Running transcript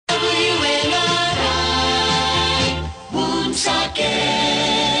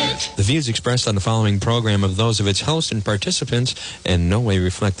The views expressed on the following program are those of its host and participants and in no way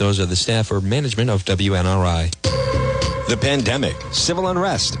reflect those of the staff or management of WNRI. The pandemic, civil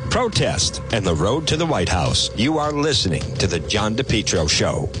unrest, protest, and the road to the White House. You are listening to The John DePetro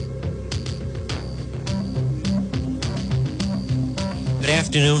Show. Good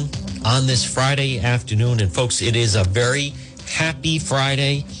afternoon on this Friday afternoon. And folks, it is a very happy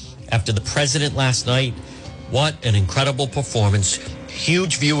Friday after the president last night. What an incredible performance.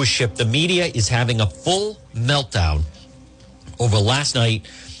 Huge viewership. The media is having a full meltdown over last night.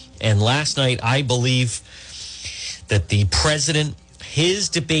 And last night, I believe that the president, his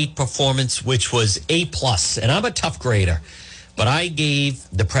debate performance, which was A+, and I'm a tough grader, but I gave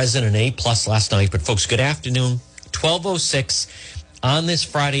the president an A+ last night. But folks, good afternoon. 12:06 on this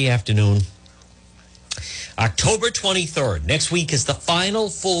Friday afternoon, October 23rd. Next week is the final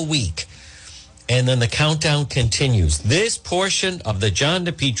full week, and then the countdown continues. This portion of the John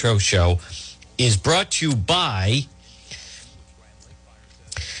DePetro Show is brought to you by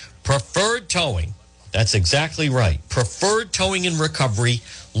Preferred Towing. That's exactly right. Preferred Towing and Recovery,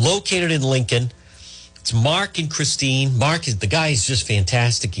 located in Lincoln. It's Mark and Christine. Mark, the guy is just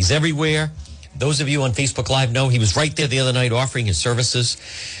fantastic. He's everywhere. Those of you on Facebook Live know he was right there the other night offering his services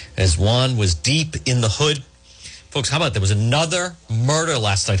as Juan was deep in the hood. Folks, how about there was another murder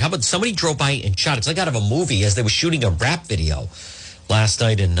last night? How about somebody drove by and shot? It's like out of a movie as they were shooting a rap video last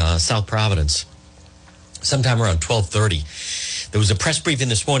night in South Providence, sometime around 12:30. There was a press briefing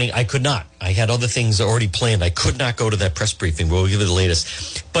this morning. I could not. I had other things already planned. I could not go to that press briefing. We'll give you the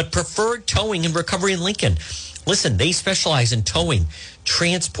latest. But Preferred Towing and Recovery in Lincoln. Listen, they specialize in towing,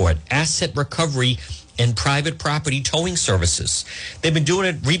 transport, asset recovery, and private property towing services. They've been doing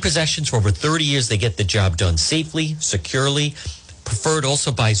it, repossessions, for over 30 years. They get the job done safely, securely. Preferred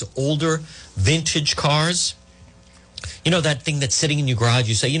also buys older, vintage cars. You know, that thing that's sitting in your garage,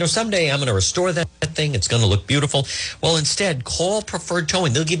 you say, you know, someday I'm going to restore that thing. It's going to look beautiful. Well, instead, call Preferred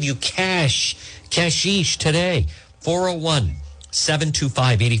Towing. They'll give you cashish today.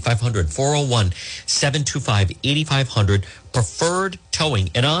 401-725-8500. 401-725-8500. Preferred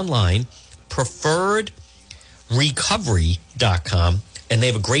Towing. And online, preferredrecovery.com. And they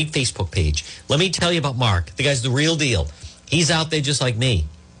have a great Facebook page. Let me tell you about Mark. The guy's the real deal. He's out there just like me.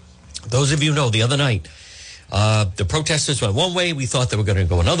 Those of you know, the other night, the protesters went one way. We thought they were going to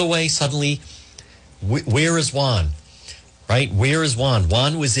go another way. Suddenly, where is Juan? Right? Where is Juan?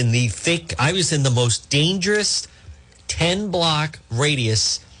 Juan was in the thick. I was in the most dangerous 10-block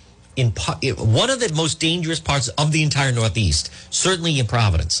radius in one of the most dangerous parts of the entire Northeast, certainly in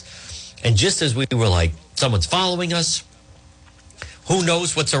Providence. And just as we were like, someone's following us, who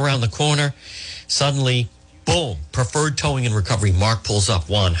knows what's around the corner, suddenly, boom, Preferred Towing and Recovery. Mark pulls up.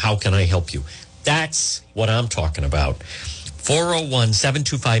 Juan, how can I help you? That's what I'm talking about.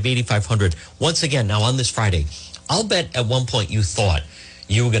 401-725-8500. Once again, now on this Friday, I'll bet at one point you thought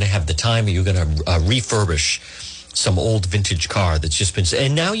you were going to have the time, or you were going to refurbish some old vintage car that's just been,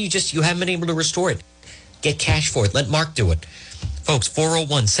 and now you haven't been able to restore it. Get cash for it. Let Mark do it. Folks,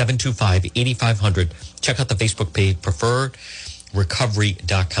 401-725-8500. Check out the Facebook page,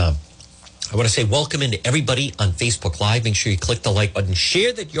 preferredrecovery.com. I want to say welcome into everybody on Facebook Live. Make sure you click the like button.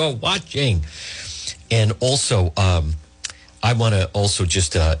 Share that you're watching. And also, I want to also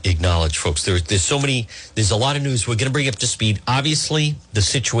just acknowledge, folks, there's a lot of news we're going to bring up to speed. Obviously, the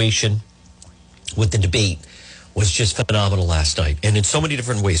situation with the debate was just phenomenal last night, and in so many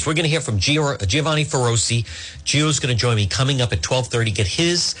different ways. We're going to hear from Giovanni Ferrosi. Gio's going to join me coming up at 12:30, get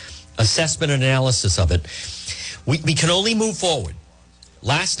his assessment and analysis of it. We can only move forward.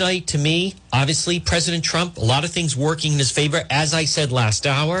 Last night, to me, obviously, President Trump, a lot of things working in his favor. As I said last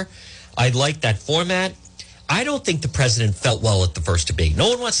hour, I like that format. I don't think the president felt well at the first debate. No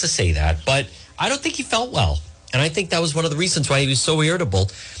one wants to say that, but I don't think he felt well. And I think that was one of the reasons why he was so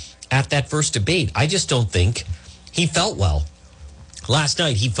irritable at that first debate. I just don't think he felt well. Last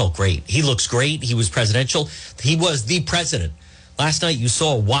night, he felt great. He looks great. He was presidential. He was the president. Last night, you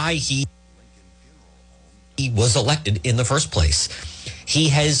saw why he was elected in the first place. He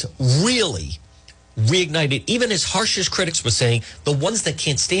has really reignited, even as harsh as critics were saying, the ones that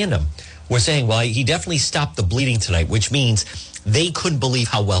can't stand him were saying, well, he definitely stopped the bleeding tonight, which means they couldn't believe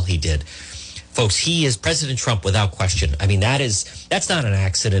how well he did. Folks, he is President Trump without question. I mean, that's not an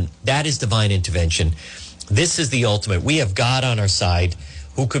accident. That is divine intervention. This is the ultimate. We have God on our side.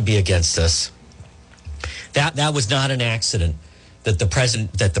 Who could be against us? That was not an accident that the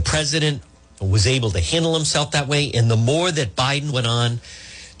president was able to handle himself that way. And the more that Biden went on,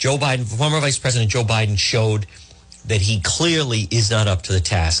 Joe Biden, former Vice President Joe Biden, showed that he clearly is not up to the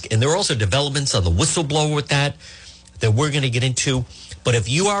task. And there are also developments on the whistleblower with that we're going to get into. But if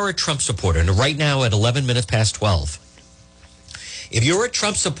you are a Trump supporter, and right now at 11 minutes past 12, if you're a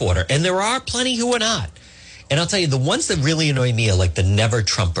Trump supporter, and there are plenty who are not, and I'll tell you, the ones that really annoy me are like the never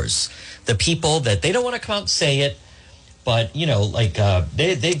Trumpers, the people that they don't want to come out and say it, but, you know, like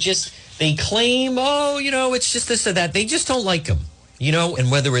they claim, oh, you know, it's just this or that. They just don't like him, you know,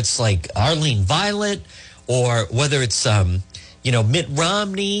 and whether it's like Arlene Violet or whether it's, you know, Mitt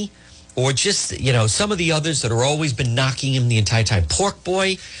Romney or just, you know, some of the others that are always been knocking him the entire time. Pork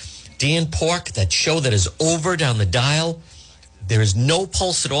Boy, Dan Pork, that show that is over down the dial. There is no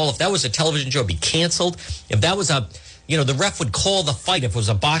pulse at all. If that was a television show, it'd be canceled. If that was a, you know, the ref would call the fight if it was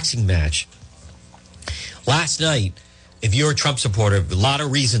a boxing match. Last night, if you're a Trump supporter, a lot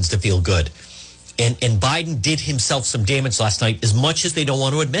of reasons to feel good. And Biden did himself some damage last night, as much as they don't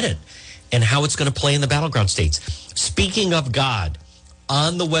want to admit it, and how it's going to play in the battleground states. Speaking of God,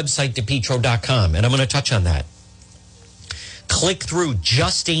 on the website, DePetro.com, and I'm going to touch on that. Click through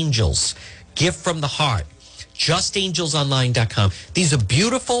Just Angels, Gift from the Heart. JustAngelsOnline.com. These are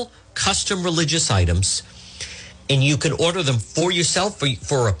beautiful custom religious items, and you can order them for yourself,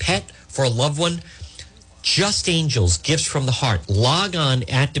 for a pet, for a loved one. Just Angels, Gifts from the Heart. Log on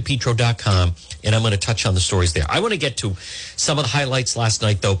at DePetro.com, and I'm going to touch on the stories there. I want to get to some of the highlights last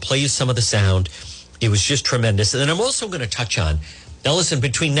night, though, play you some of the sound. It was just tremendous. And then I'm also going to touch on, now listen,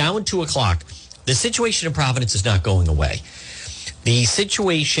 between now and 2 o'clock, the situation in Providence is not going away. The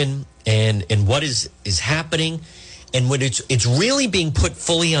situation and what is happening and what it's really being put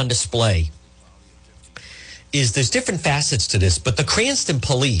fully on display is there's different facets to this, but the Cranston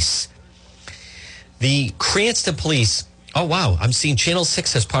police, oh wow, I'm seeing Channel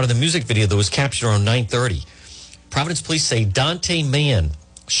 6 as part of the music video that was captured around 9:30. Providence police say Dante Mann,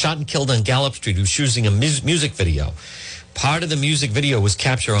 shot and killed on Gallup Street, who's shooting a music video. Part of the music video was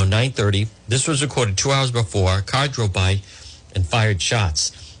captured around 9:30. This was recorded 2 hours before. A car drove by and fired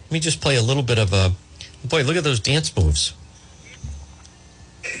shots. Let me just play a little bit of a... Boy, look at those dance moves.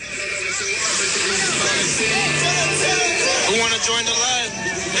 Who want to join the live?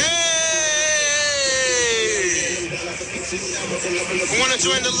 Hey! Who want to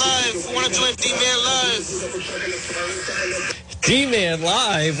join the live? Who want to join D-Man Live? D-Man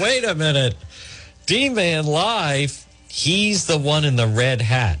Live? Wait a minute. D-Man Live, he's the one in the red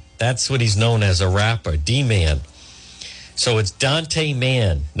hat. That's what he's known as, a rapper, D-Man. So it's Dante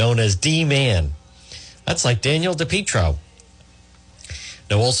Mann, known as D-Man. That's like Daniel DePetro.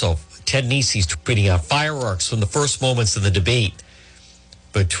 Now also, Ted Nesi's tweeting out fireworks from the first moments of the debate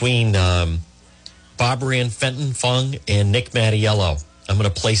between Barbara Ann Fenton-Fung and Nick Mattiello. I'm going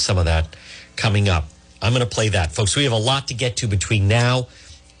to play some of that coming up. I'm going to play that. Folks, we have a lot to get to between now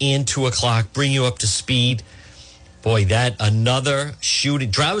and 2 o'clock. Bring you up to speed. Boy, that another shooting.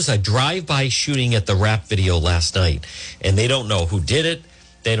 It was a drive-by shooting at the rap video last night. And they don't know who did it.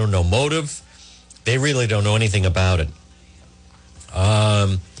 They don't know motive. They really don't know anything about it.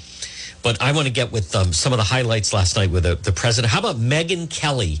 But I want to get with some of the highlights last night with the president. How about Megyn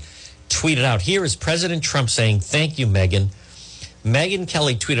Kelly tweeted out? Here is President Trump saying, thank you, Megyn. Megyn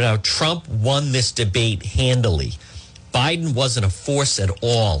Kelly tweeted out, Trump won this debate handily. Biden wasn't a force at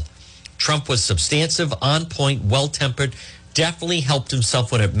all. Trump was substantive, on point, well-tempered, definitely helped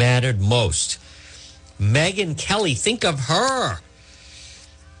himself when it mattered most. Megyn Kelly, think of her.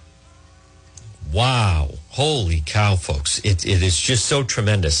 Wow. Holy cow, folks. It is just so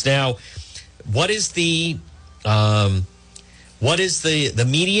tremendous. Now, what is the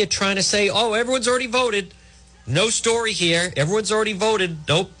media trying to say? Oh, everyone's already voted. No story here. Everyone's already voted.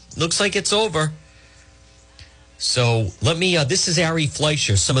 Nope. Looks like it's over. So let me, this is Ari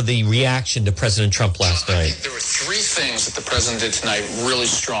Fleischer, some of the reaction to President Trump last night. I think there were three things that the president did tonight really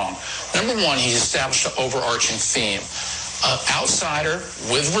strong. Number one, he established an overarching theme. Outsider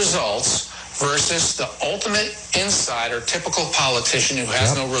with results versus the ultimate insider, typical politician who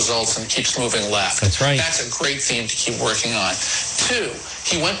has no results and keeps moving left. That's right. That's a great theme to keep working on. Two,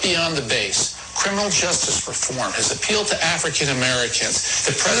 he went beyond the base. Criminal justice reform, his appeal to African Americans.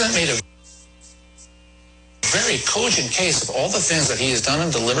 The president made a very cogent case of all the things that he has done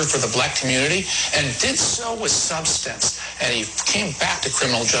and delivered for the black community, and did so with substance. And he came back to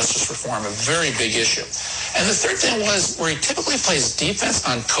criminal justice reform, a very big issue. And the third thing was, where he typically plays defense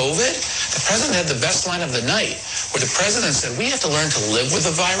on COVID, the president had the best line of the night, where the president said, we have to learn to live with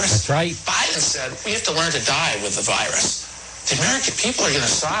the virus. That's right. Biden said, we have to learn to die with the virus. The American people are going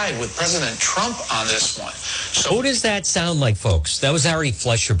to side with President Trump on this one. So, who does that sound like, folks? That was Ari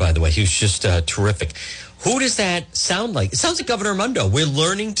Fleischer, by the way. He was just terrific. Who does that sound like? It sounds like Governor Raimondo. We're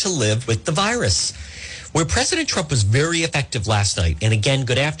learning to live with the virus. Where President Trump was very effective last night, and again,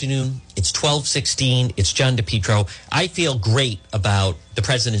 good afternoon It's 12:16. It's John DePietro. I feel great about the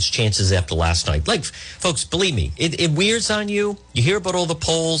president's chances after last night. Like, folks, believe me, it wears on you. You hear about all the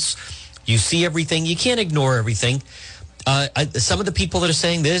polls. You see everything. You can't ignore everything. Some of the people that are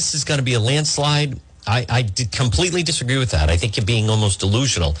saying this is going to be a landslide, I completely disagree with that. I think you're being almost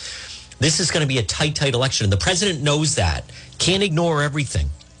delusional. This is going to be a tight election. And the president knows that. Can't ignore everything.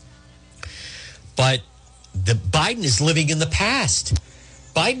 But Biden is living in the past.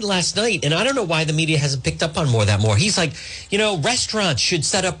 Biden last night, and I don't know why the media hasn't picked up on that more. He's like, restaurants should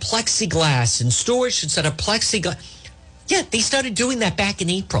set up plexiglass and stores should set up plexiglass. Yeah, they started doing that back in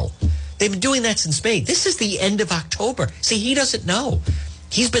April. They've been doing that since May. This is the end of October. See, he doesn't know.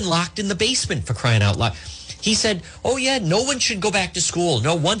 He's been locked in the basement, for crying out loud. He said, oh, yeah, no one should go back to school.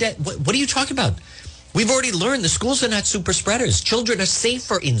 No one day. What are you talking about? We've already learned the schools are not super spreaders. Children are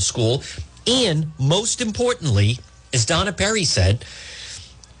safer in school. And most importantly, as Donna Perry said,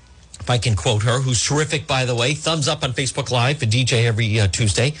 if I can quote her, who's terrific, by the way, thumbs up on Facebook Live for DJ every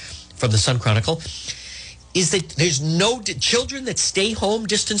Tuesday from the Sun Chronicle, is that there's no children that stay home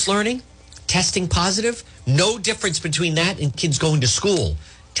distance learning, testing positive, no difference between that and kids going to school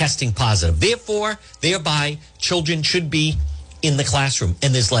testing positive. Therefore, thereby, children should be in the classroom.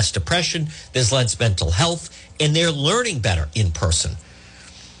 And there's less depression, there's less mental health, and they're learning better in person.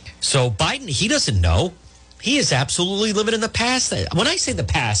 So Biden, he doesn't know. He is absolutely living in the past. When I say the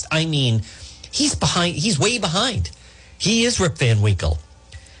past, I mean he's behind. He's way behind. He is Rip Van Winkle,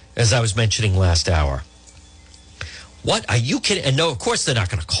 as I was mentioning last hour. What are you kidding? And no, of course they're not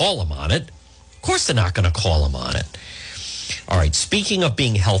going to call him on it. Of course they're not going to call him on it. All right, speaking of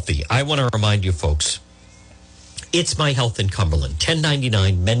being healthy, I want to remind you folks, It's My Health in Cumberland,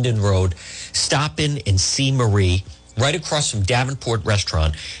 1099 Menden Road. Stop in and see Marie right across from Davenport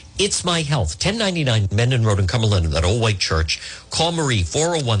Restaurant. It's My Health, 1099 Menden Road in Cumberland, that old white church. Call Marie,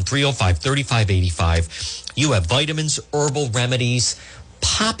 401-305-3585. You have vitamins, herbal remedies.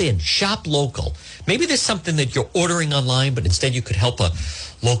 Pop in, shop local. Maybe there's something that you're ordering online, but instead you could help a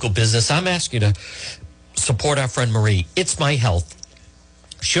local business. I'm asking you to support our friend Marie. It's My Health.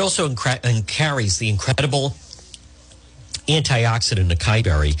 She also carries the incredible antioxidant acai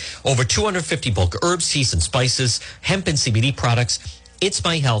berry, over 250 bulk herbs, teas, and spices, hemp and CBD products. It's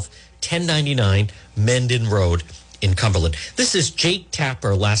My Health, 1099 Menden Road in Cumberland. This is Jake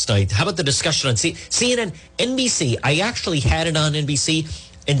Tapper last night. How about the discussion on CNN, NBC? I actually had it on NBC,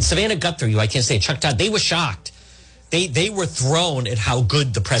 and Savannah Guthrie, I can't say it, Chuck Todd, they were shocked. They were thrown at how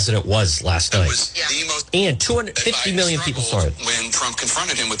good the president was last night. And 250 million people saw it. When Trump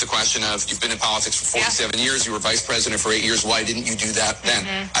confronted him with the question of, you've been in politics for 47 years, you were vice president for 8 years, why didn't you do that then?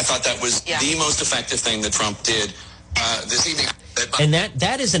 I thought that was the most effective thing that Trump did this evening. And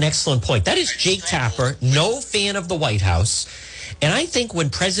that is an excellent point. That is Jake Tapper, no fan of the White House. And I think when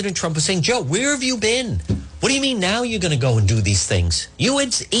President Trump was saying, Joe, where have you been? What do you mean now you're going to go and do these things? You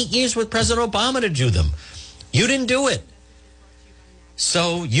had 8 years with President Obama to do them. You didn't do it.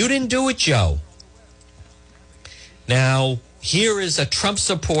 So you didn't do it, Joe. Now, here is a Trump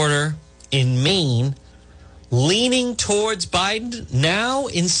supporter in Maine leaning towards Biden now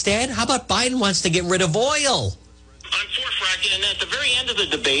instead. How about Biden wants to get rid of oil? I'm for fracking, and at the very end of the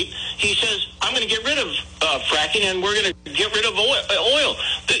debate, he says, I'm going to get rid of fracking, and we're going to get rid of oil.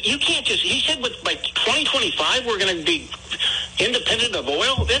 You can't just, he said by 2025, we're going to be independent of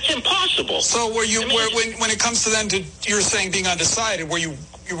oil? That's impossible. So were you, when it comes to then, you're saying being undecided, were you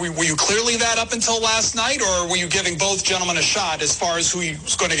clearly that up until last night, or were you giving both gentlemen a shot as far as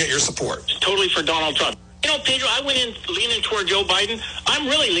who's going to get your support? Totally for Donald Trump. You know, Pedro, I went in leaning toward Joe Biden. I'm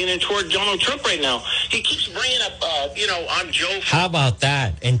really leaning toward Donald Trump right now. He keeps bringing up, I'm Joe. How about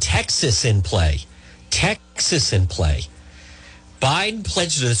that? And Texas in play. Texas in play. Biden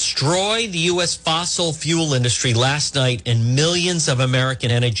pledged to destroy the U.S. fossil fuel industry last night and millions of American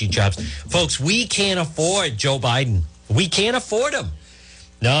energy jobs. Folks, we can't afford Joe Biden. We can't afford him.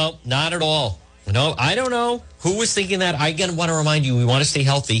 No, not at all. No, I don't know who was thinking that. I again want to remind you, we want to stay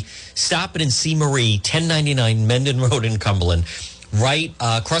healthy. Stop it and see Marie, 1099 Menden Road in Cumberland, right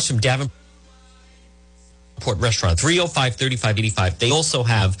across from Davenport Restaurant, 305-3585. They also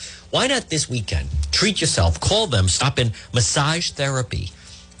have, why not this weekend? Treat yourself. Call them. Stop in. Massage therapy.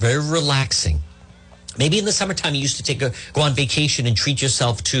 Very relaxing. Maybe in the summertime you used to go on vacation and treat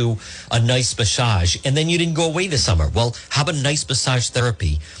yourself to a nice massage, and then you didn't go away this summer. Well, how about nice massage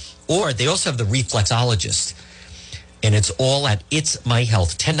therapy? Or they also have the reflexologist, and it's all at It's My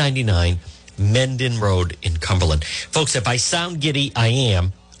Health, 1099 Menden Road in Cumberland. Folks, if I sound giddy, I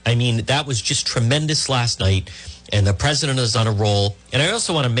am. I mean, that was just tremendous last night, and the president is on a roll. And I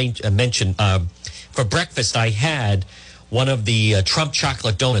also want to mention, for breakfast, I had one of the Trump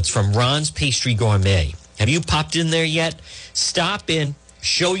chocolate donuts from Ron's Pastry Gourmet. Have you popped in there yet? Stop in,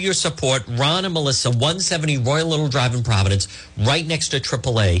 show your support. Ron and Melissa, 170 Royal Little Drive in Providence, right next to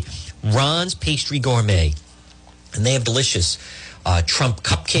AAA. Ron's Pastry Gourmet. And they have delicious Trump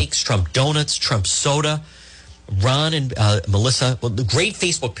cupcakes, Trump donuts, Trump soda. Ron and Melissa, well, the great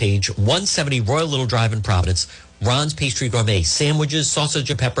Facebook page, 170 Royal Little Drive in Providence, Ron's Pastry Gourmet, sandwiches, sausage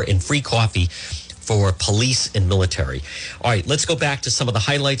and pepper, and free coffee for police and military. All right, let's go back to some of the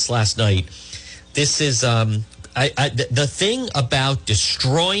highlights last night. This is the thing about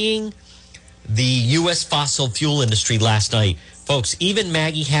destroying the U.S. fossil fuel industry last night. Folks, even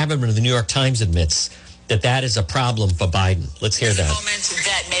Maggie Haberman of the New York Times admits that is a problem for Biden. Let's hear that. Moment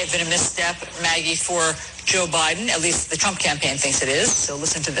that may have been a misstep, Maggie, for Joe Biden. At least the Trump campaign thinks it is. So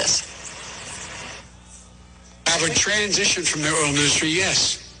listen to this. I would transition from the oil industry,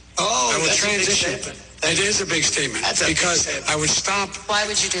 yes. Oh, I would that's transition. A big statement. It is a big statement. That's a because big statement. I would stop. Why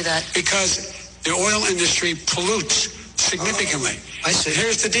would you do that? Because the oil industry pollutes significantly. I see.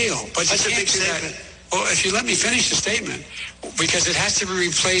 Here's the deal. But That's you a can't big do that. statement. Well, if you let me finish the statement, because it has to be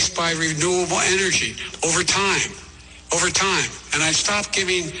replaced by renewable energy over time. Over time. And I'd stop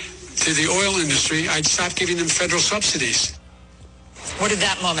giving to the oil industry, I'd stop giving them federal subsidies. What did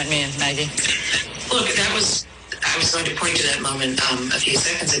that moment mean, Maggie? Look, I was going to point to that moment a few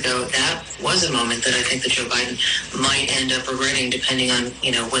seconds ago. That was a moment that I think that Joe Biden might end up regretting, depending on,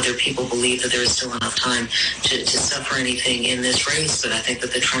 whether people believe that there is still enough time to suffer anything in this race. But I think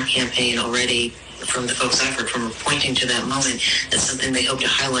that the Trump campaign already, from the folks I've heard from, are pointing to that moment as something they hope to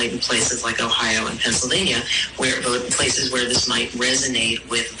highlight in places like Ohio and Pennsylvania, places where this might resonate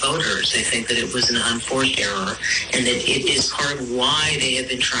with voters. They think that it was an unforced error and that it is part of why they have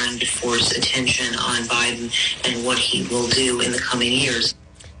been trying to force attention on Biden and what he will do in the coming years.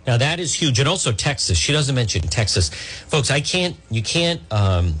 Now that is huge. And also Texas. She doesn't mention Texas. Folks, you can't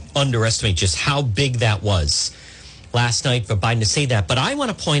underestimate just how big that was last night for Biden to say that. But I want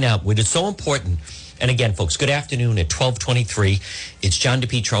to point out what is so important. And again, folks, good afternoon at 12:23. It's John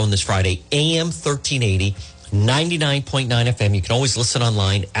DePietro on this Friday, AM 1380, 99.9 FM. You can always listen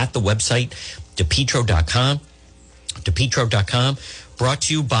online at the website, DePietro.com. DePietro.com, brought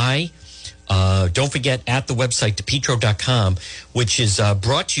to you by, don't forget, at the website, DePietro.com, which is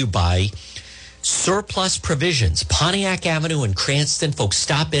brought to you by Surplus Provisions, Pontiac Avenue in Cranston. Folks,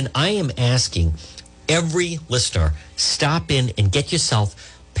 stop in. I am asking every listener, stop in and get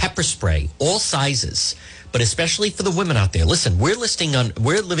yourself pepper spray, all sizes, but especially for the women out there. Listen, we're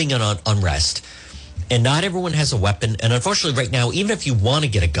living on unrest, and not everyone has a weapon. And unfortunately, right now, even if you want to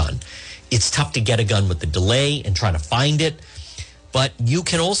get a gun, it's tough to get a gun with the delay and trying to find it. But you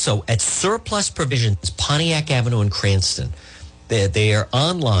can also, at Surplus Provisions, Pontiac Avenue in Cranston, they are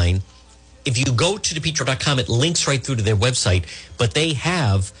online. If you go to DePietro.com, it links right through to their website, but they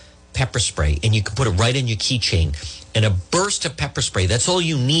have pepper spray, and you can put it right in your keychain. And a burst of pepper spray, that's all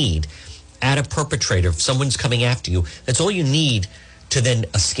you need at a perpetrator. If someone's coming after you, that's all you need to then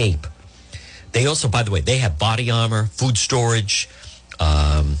escape. They also, by the way, they have body armor, food storage,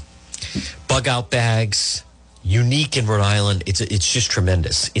 bug out bags, unique in Rhode Island. It's just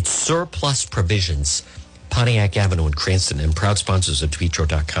tremendous. It's Surplus Provisions, Pontiac Avenue in Cranston, and proud sponsors of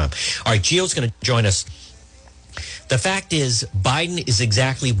DePietro.com. All right, Gio's going to join us. The fact is, Biden is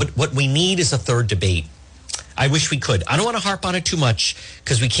exactly what we need is a third debate. I wish we could. I don't want to harp on it too much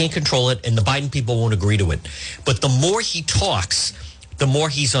because we can't control it, and the Biden people won't agree to it. But the more he talks, the more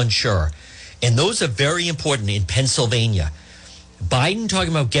he's unsure. And those are very important in Pennsylvania. Biden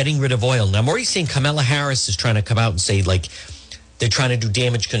talking about getting rid of oil. Now, I'm already saying Kamala Harris is trying to come out and say, like, they're trying to do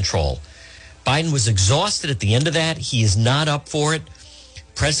damage control. Biden was exhausted at the end of that. He is not up for it.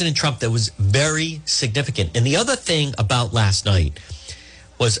 President Trump, that was very significant. And the other thing about last night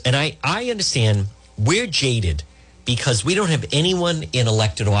was, and I understand we're jaded because we don't have anyone in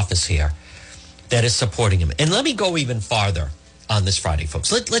elected office here that is supporting him. And let me go even farther on this Friday,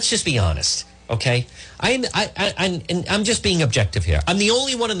 folks. Let's just be honest, okay? I'm just being objective here. I'm the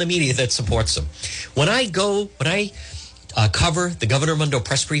only one in the media that supports him. When I cover the Governor Raimondo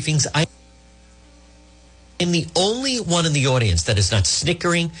press briefings, I'm the only one in the audience that is not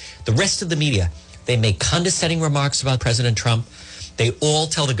snickering. The rest of the media, they make condescending remarks about President Trump. They all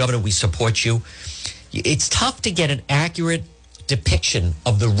tell the governor, we support you. It's tough to get an accurate depiction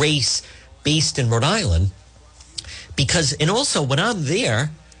of the race based in Rhode Island because, and also when I'm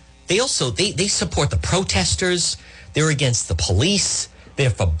there, they support the protesters. They're against the police. They're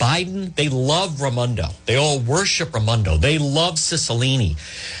for Biden. They love Raimondo. They all worship Raimondo. They love Cicilline.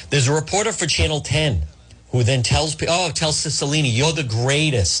 There's a reporter for Channel 10 who then tells Cicilline, you're the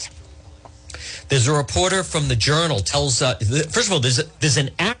greatest. There's a reporter from the Journal tells, first of all, there's an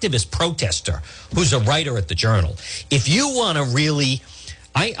activist protester who's a writer at the Journal. If you want to really,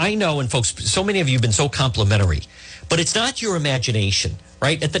 I know, and folks, so many of you have been so complimentary, but it's not your imagination,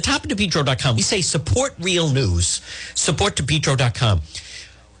 right? At the top of DePietro.com, we say support real news, support DePietro.com.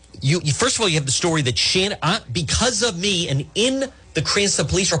 You first of all, you have the story that Shannon, because of me, and in the Cranston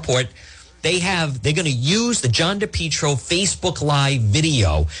Police Report, they're going to use the John DePietro Facebook Live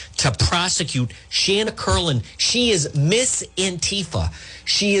video to prosecute Shanna Curlin. She is Miss Antifa.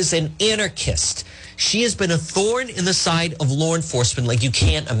 She is an anarchist. She has been a thorn in the side of law enforcement like you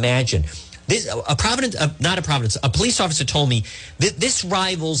can't imagine. A police officer told me that this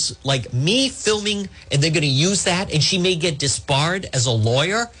rivals like me filming, and they're going to use that, and she may get disbarred as a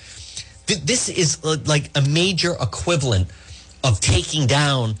lawyer. This is like a major equivalent of taking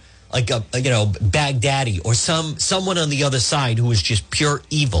down like a Baghdadi or someone on the other side who is just pure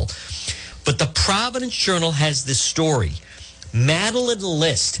evil. But the Providence Journal has this story. Madeline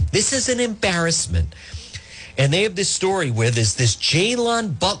List. This is an embarrassment. And they have this story where there's this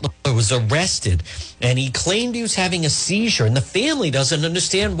Jaylon Butler who was arrested, and he claimed he was having a seizure, and the family doesn't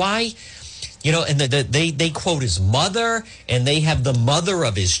understand why. And they quote his mother, and they have the mother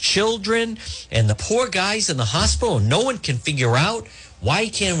of his children, and the poor guy's in the hospital, and no one can figure out why he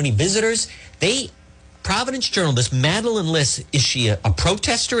can't have any visitors. Providence Journal, this Madeline List, is she a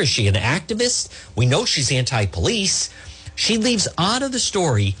protester? Is she an activist? We know she's anti-police. She leaves out of the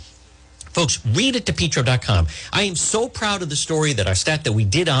story. Folks, read it to DePietro.com. I am so proud of the story that our stat that we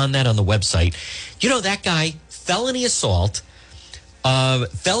did on that on the website. That guy, felony assault,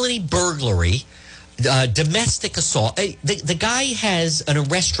 felony burglary, domestic assault. The guy has an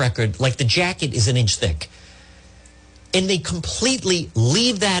arrest record like the jacket is an inch thick. And they completely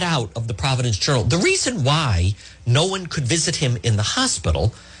leave that out of the Providence Journal. The reason why no one could visit him in the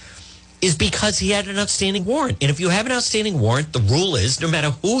hospital is because he had an outstanding warrant. And if you have an outstanding warrant, the rule is no matter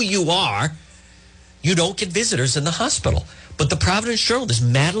who you are, you don't get visitors in the hospital. But the Providence Journal, this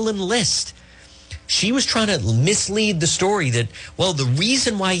Madeline List, she was trying to mislead the story that, well, the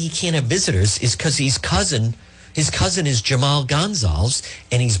reason why he can't have visitors is because his cousin is Jamal Gonzalez,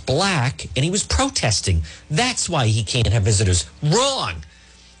 and he's black, and he was protesting. That's why he can't have visitors. Wrong.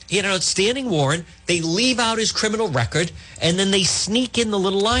 He had an outstanding warrant. They leave out his criminal record, and then they sneak in the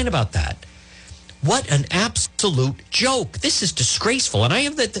little line about that. What an absolute joke. This is disgraceful. And I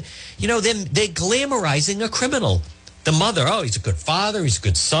have they're glamorizing a criminal. The mother, he's a good father, he's a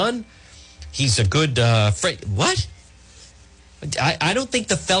good son, he's a good friend. What? I don't think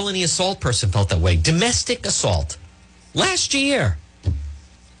the felony assault person felt that way. Domestic assault. Last year.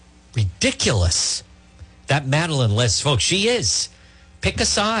 Ridiculous. That Madeline List, folks, she is. Pick a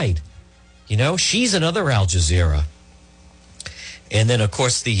side. She's another Al Jazeera. And then, of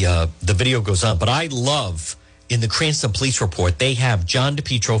course, the video goes on. But I love, in the Cranston Police Report, they have John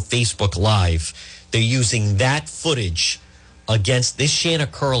DePietro Facebook Live. They're using that footage against this Shanna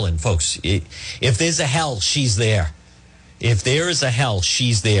Curlin. Folks, if there's a hell, she's there. If there is a hell,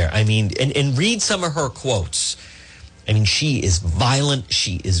 she's there. I mean, and read some of her quotes. I mean, she is violent.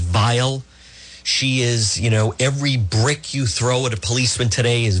 She is vile. She is, every brick you throw at a policeman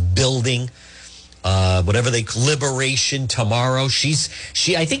today is building. Whatever liberation tomorrow.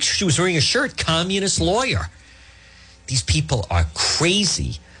 I think she was wearing a shirt, communist lawyer. These people are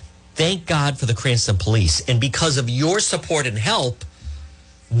crazy. Thank God for the Cranston Police. And because of your support and help,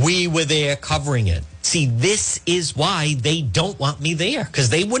 we were there covering it. See, this is why they don't want me there, because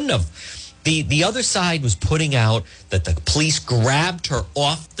they wouldn't have. The other side was putting out that the police grabbed her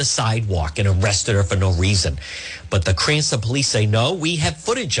off the sidewalk and arrested her for no reason. But the Cranston Police say, no, we have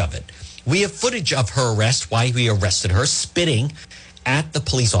footage of it. We have footage of her arrest, why we arrested her, spitting at the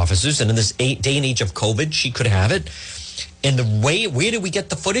police officers. And in this day and age of COVID, she could have it. And where did we get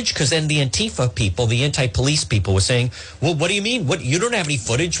the footage? Because then the Antifa people, the anti-police people were saying, well, what do you mean? You don't have any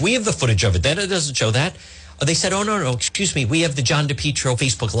footage? We have the footage of it. That doesn't show that. They said, oh, no, excuse me. We have the John DePietro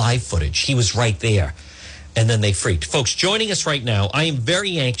Facebook Live footage. He was right there. And then they freaked. Folks, joining us right now, I am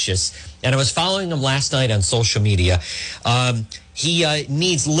very anxious, and I was following him last night on social media. He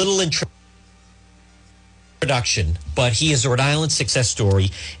needs little introduction, but he is a Rhode Island success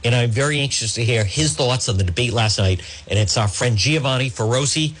story, and I'm very anxious to hear his thoughts on the debate last night. And it's our friend Giovanni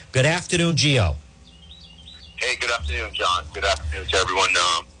Ferrosi. Good afternoon, Gio. Hey, good afternoon, John. Good afternoon to everyone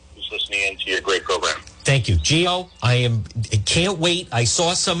who's listening in to your great program. Thank you. Gio, I can't wait. I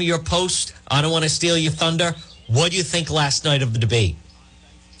saw some of your posts. I don't want to steal your thunder. What do you think last night of the debate?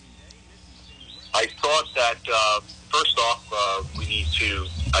 I thought that, first off, we need to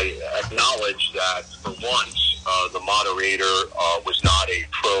acknowledge that, for once, the moderator was not a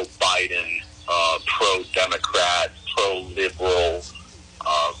pro-Biden pro-Democrat, pro-liberal,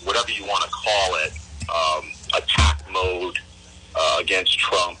 whatever you want to call it, attack mode against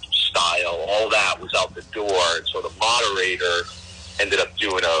Trump style, all that was out the door. And so the moderator ended up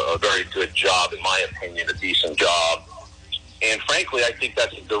doing a very good job, in my opinion, a decent job. And frankly, I think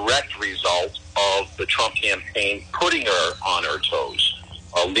that's a direct result of the Trump campaign putting her on her toes,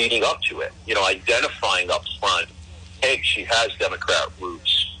 leading up to it. You know, identifying up front, hey, she has Democrat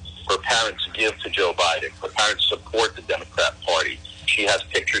roots. Her parents give to Joe Biden. Her parents support the Democrat Party. She has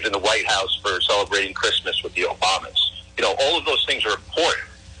pictures in the White House for celebrating Christmas with the Obamas. You know, all of those things are important.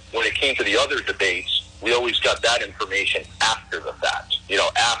 When it came to the other debates, we always got that information after the fact. You know,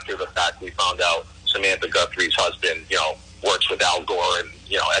 after the fact, we found out Samantha Guthrie's husband, you know, works with Al Gore and,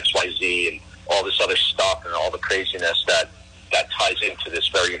 you know, XYZ and all this other stuff and all the craziness that ties into this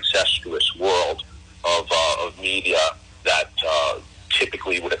very incestuous world of media that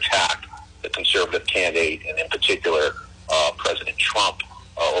typically would attack the conservative candidate, and in particular, President Trump,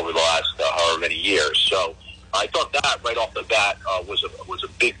 over the last however many years. So I thought that right off the bat was a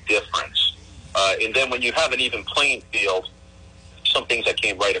big difference. And then when you have an even playing field, some things that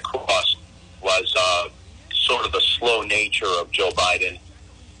came right across was sort of the slow nature of Joe Biden.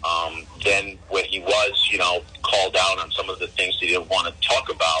 Then when he was, you know, called out on some of the things he didn't want to talk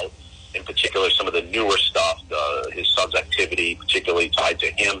about, in particular some of the newer stuff, his son's activity, particularly tied to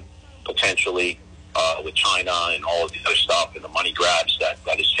him, potentially with China and all of the other stuff and the money grabs that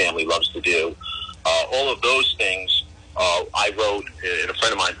his family loves to do. All of those things, I wrote, and a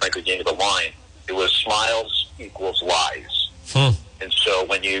friend of mine, frankly, gave me the line. It was smiles equals lies. And so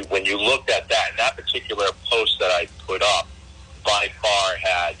when you looked at that particular post that I put up, by far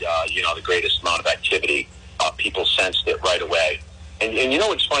had, you know, the greatest amount of activity. People sensed it right away. And you know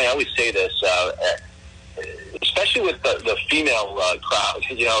what's funny? I always say this, especially with the female crowd,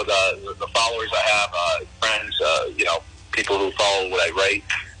 you know, the followers I have, friends, you know, people who follow what I write,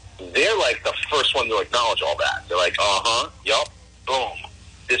 they're like the first one to acknowledge all that. They're like, yup, boom,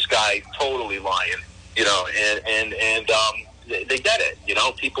 this guy totally lying, you know, and they get it, you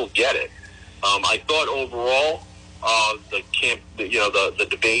know, people get it. I thought overall, the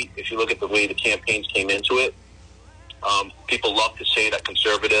debate, if you look at the way the campaigns came into it, people love to say that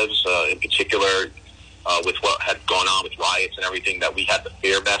conservatives, in particular, with what had gone on with riots and everything, that we had the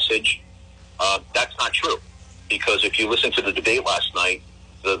fear message. That's not true, because if you listen to the debate last night,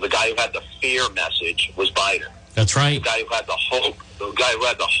 the guy who had the fear message was Biden. That's right. The guy who had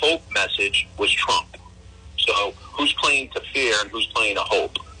the hope message was Trump. So who's playing to fear and who's playing to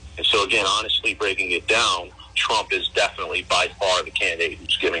hope? And so again, honestly, breaking it down, Trump is definitely by far the candidate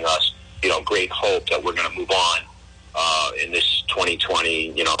who's giving us, you know, great hope that we're going to move on in this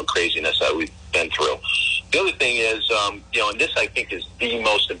 2020, you know, craziness that we've been through. The other thing is, you know, and this I think is the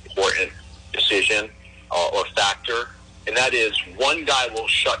most important decision or factor, and that is one guy will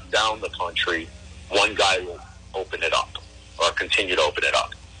shut down the country, one guy will open it up or continue to open it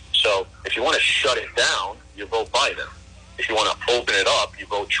up. So if you want to shut it down, you vote Biden. If you want to open it up, you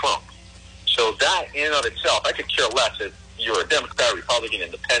vote Trump. So that in and of itself, I could care less if you're a Democrat, Republican,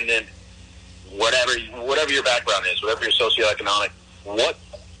 Independent, whatever your background is, whatever your socioeconomic, what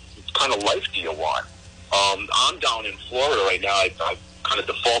kind of life do you want? I'm down in Florida right now. I've kind of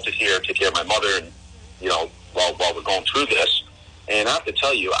defaulted here to take care of my mother, and you know, while we're going through this. And I have to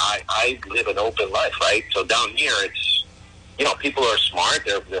tell you, I live an open life, right? So down here, it's, you know, people are smart.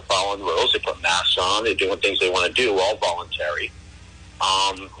 They're following the rules. They put masks on. They're doing things they want to do, all voluntary.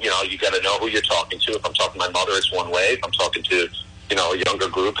 You know, you got to know who you're talking to. If I'm talking to my mother, it's one way. If I'm talking to, you know, a younger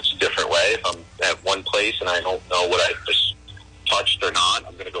group, it's a different way. If I'm at one place and I don't know what I just touched or not,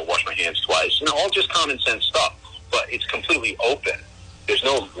 I'm going to go wash my hands twice. You know, all just common sense stuff. But it's completely open. There's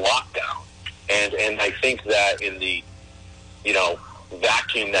no lockdown. And I think that in the, you know,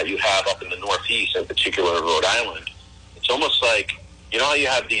 vacuum that you have up in the Northeast, in particular in Rhode Island, it's almost like, you know how you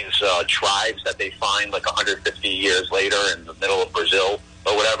have these tribes that they find like 150 years later in the middle of Brazil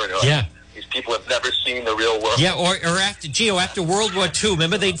or whatever? And yeah. These people have never seen the real world. Yeah, or after World War II,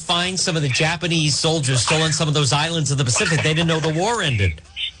 remember they'd find some of the Japanese soldiers still on some of those islands in the Pacific. They didn't know the war ended.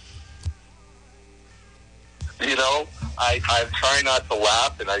 You know, I'm trying not to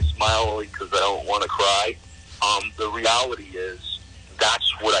laugh, and I smile only because I don't want to cry. The reality is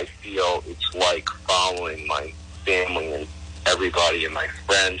that's what I feel it's like following my family and everybody and my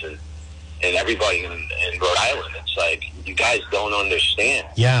friends and everybody in Rhode Island. It's like, you guys don't understand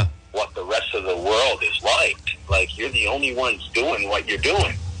what the rest of the world is like. Like, you're the only ones doing what you're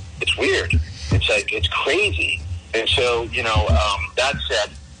doing. It's weird. It's like, it's crazy. And so, you know, that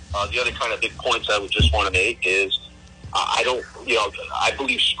said, the other kind of big points I would just want to make is I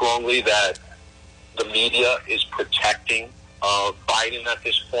believe strongly that the media is protecting Biden at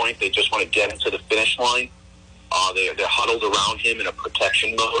this point. They just want to get him to the finish line. They're huddled around him in a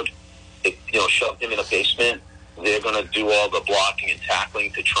protection mode. They, shoved him in a basement. They're going to do all the blocking and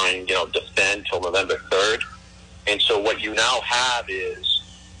tackling to try and, defend till November 3rd. And so what you now have is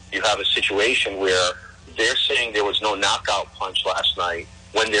you have a situation where they're saying there was no knockout punch last night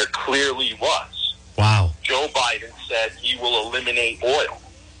when there clearly was. Wow. Joe Biden said he will eliminate oil.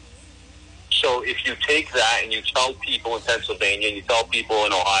 So if you take that and you tell people in Pennsylvania, you tell people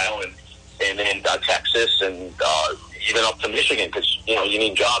in Ohio and in Texas and even up to Michigan, because, you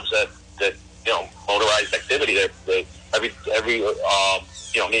need jobs that motorized activity. Every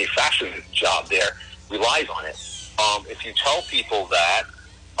manufacturing job there relies on it. If you tell people that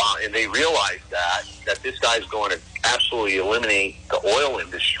and they realize that this guy's going to absolutely eliminate the oil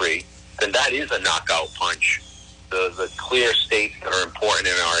industry, then that is a knockout punch. The clear states that are important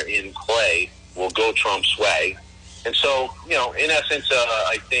and are in play will go Trump's way. And so, in essence,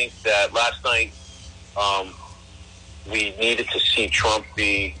 I think that last night we needed to see Trump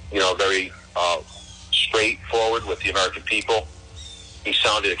be, very straightforward with the American people. He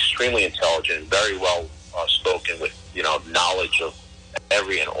sounded extremely intelligent, very well spoken with, knowledge of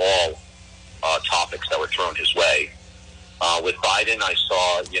every and all topics that were thrown his way. With Biden, I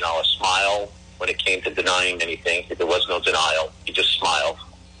saw, a smile when it came to denying anything. There was no denial. He just smiled.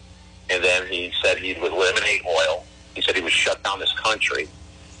 And then he said he would eliminate oil. He said he would shut down this country.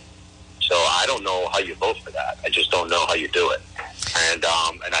 So I don't know how you vote for that. I just don't know how you do it. And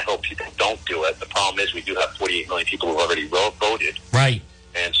I hope people don't do it. The problem is we do have 48 million people who have already voted. Right.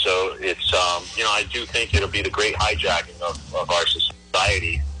 And so it's, I do think it'll be the great hijacking of our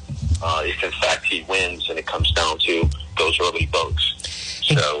society if, in fact, he wins and it comes down to those early votes.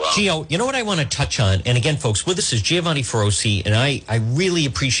 Hey, so, Gio, you know what I want to touch on? And again, folks, with us is Giovanni Ferrosi, and I really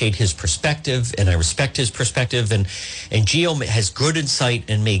appreciate his perspective, and I respect his perspective. And Gio has good insight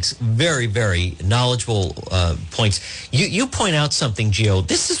and makes very, very knowledgeable points. You point out something, Gio.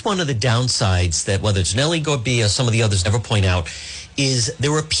 This is one of the downsides that whether it's Nelly Gorbea or some of the others never point out, is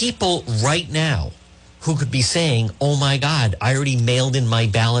there are people right now who could be saying, oh, my God, I already mailed in my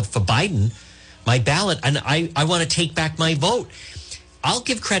ballot for Biden, my ballot, and I want to take back my vote. I'll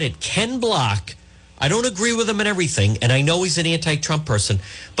give credit. Ken Block, I don't agree with him in everything, and I know he's an anti-Trump person,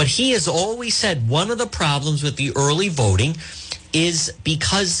 but he has always said one of the problems with the early voting is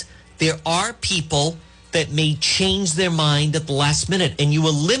because there are people that may change their mind at the last minute, and you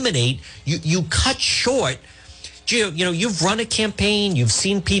eliminate, you cut short. Gio, you've run a campaign, you've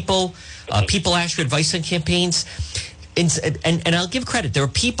seen people ask your advice on campaigns, and I'll give credit. There are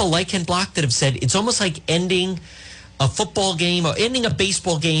people like Ken Block that have said it's almost like ending a football game or ending a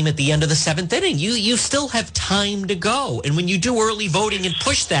baseball game at the end of the seventh inning. You still have time to go. And when you do early voting and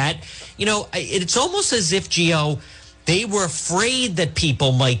push that, it's almost as if, Gio, they were afraid that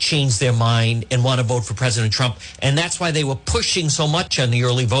people might change their mind and want to vote for President Trump. And that's why they were pushing so much on the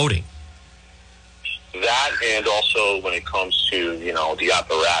early voting. That, and also when it comes to, the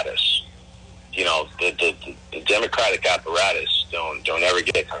apparatus, the Democratic apparatus, don't ever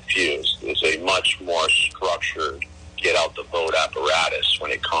get confused. There's a much more structured get out the vote apparatus when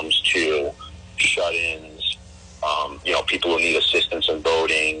it comes to shut-ins, people who need assistance in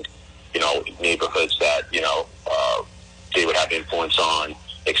voting, neighborhoods that, they would have influence on,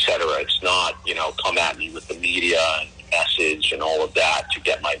 et cetera. It's not, come at me with the media and message and all of that to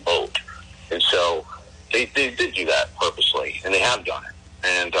get my vote. And so they did do that purposely, and they have done it.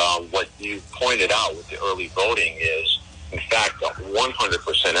 And what you pointed out with the early voting is, in fact,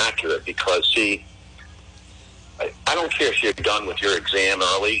 100% accurate because, see, I don't care if you're done with your exam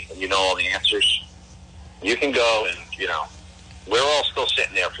early and you know all the answers. You can go and, we're all still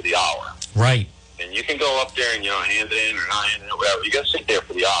sitting there for the hour. Right. And you can go up there and, hand it in or not hand it in or whatever. You got to sit there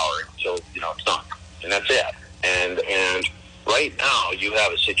for the hour until, it's done. And that's it. And right now you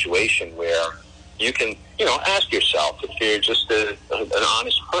have a situation where you can, ask yourself, if you're just an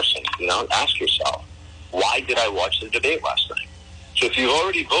honest person, ask yourself, why did I watch the debate last night? So if you've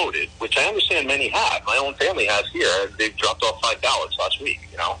already voted, which I understand many have, my own family has here, they've dropped off 5 ballots last week,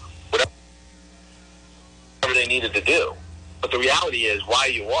 whatever they needed to do. But the reality is, why are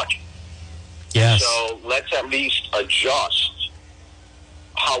you watching? Yes. So let's at least adjust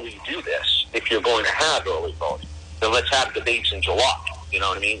how we do this. If you're going to have early voting, then let's have debates in July. You know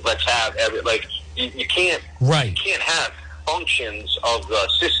what I mean? Let's have you can't have functions of the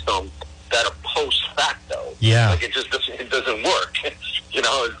system that are post facto. Yeah. It just doesn't work.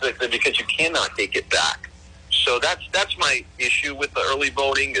 Because you cannot take it back. So that's my issue with the early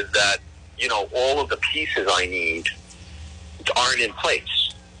voting is that, all of the pieces I need aren't in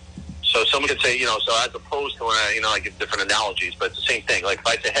place. So someone could say, so as opposed to when I give different analogies, but it's the same thing. Like if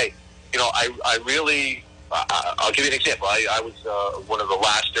I say, hey, I really, I'll give you an example. I was one of the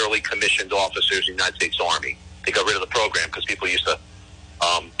last early commissioned officers in the United States Army. They got rid of the program because people used to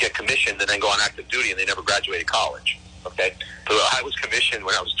get commissioned and then go on active duty and they never graduated college. Okay? So I was commissioned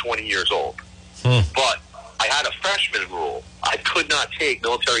when I was 20 years old. But I had a freshman rule. I could not take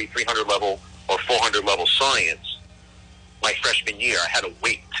military 300 level or 400 level science my freshman year. I had to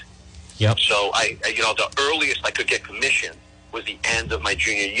wait. Yep. So the earliest I could get commissioned was the end of my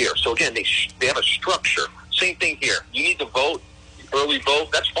junior year. So again, they have a structure. Same thing here. You need to vote, early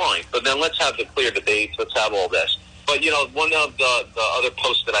vote, that's fine. But then let's have the clear debates. Let's have all this. But, one of the other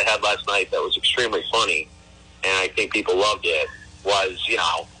posts that I had last night that was extremely funny, and I think people loved it, was,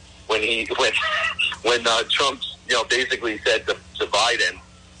 when Trump, basically said to Biden,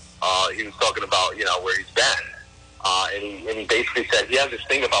 he was talking about, where he's been. And he basically said he has this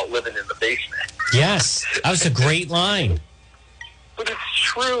thing about living in the basement. Yes, that was a great line. But it's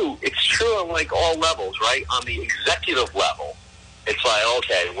true. It's true on like all levels, right? On the executive level, it's like,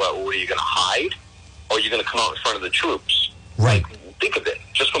 okay, what are you going to hide? Or are you going to come out in front of the troops? Right. Like, think of it,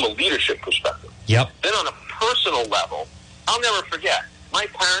 just from a leadership perspective. Yep. Then on a personal level, I'll never forget. My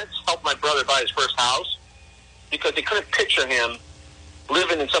parents helped my brother buy his first house because they couldn't picture him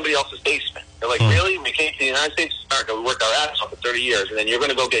living in somebody else's basement. They're like, really? We came to the United States of America, we worked our ass off for 30 years, and then you're going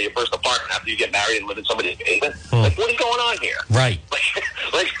to go get your first apartment after you get married and live in somebody's basement? Like, what is going on here? Right.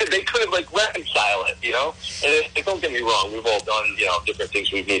 Like they couldn't, reconcile it, And don't get me wrong, we've all done, different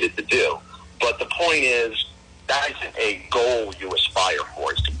things we've needed to do. But the point is, that isn't a goal you aspire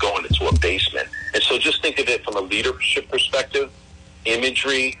for, is to go into a basement. And so just think of it from a leadership perspective,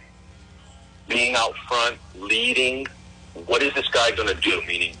 imagery, being out front, leading. What is this guy going to do,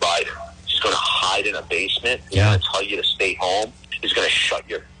 meaning Biden? He's going to hide in a basement. He's going to tell you to stay home. He's going to shut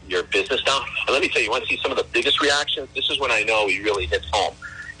your business down. And let me tell you, want to see some of the biggest reactions? This is when I know he really hits home,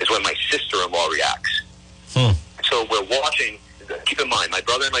 is when my sister-in-law reacts. So we're watching. Keep in mind, my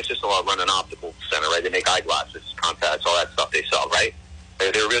brother and my sister-in-law run an optical center, right? They make eyeglasses, contacts, all that stuff they sell, right?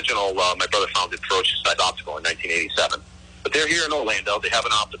 The original, my brother founded Ferocious Eyes Optical in 1987. But they're here in Orlando. They have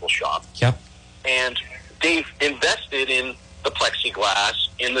an optical shop. Yep. And they've invested in the plexiglass,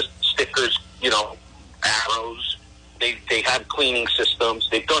 in the stickers, arrows. They have cleaning systems.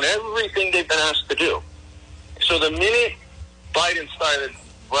 They've done everything they've been asked to do. So the minute Biden started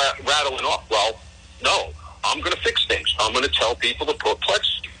rattling off, well, no, I'm going to fix things. I'm going to tell people to put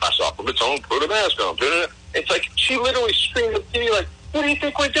plexiglass up on its own, put a mask on. It's like she literally screamed at me like, what do you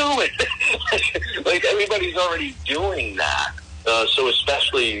think we're doing? Like everybody's already doing that. So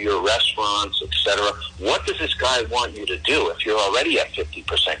especially your restaurants, etc. What does this guy want you to do if you're already at 50%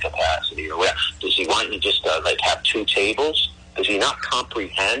 capacity? Or does he want you just to have two tables? Does he not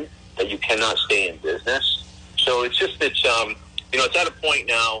comprehend that you cannot stay in business? So it's at a point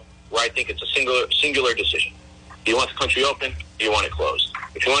now where I think it's a singular decision. Do you want the country open? Do you want it closed?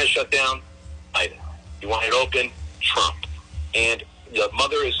 If you want it shut down, Biden. You want it open? Trump. And the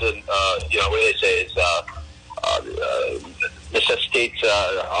mother is what do they say? Is necessitates.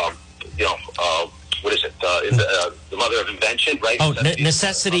 What is it? The mother of invention, right? Oh,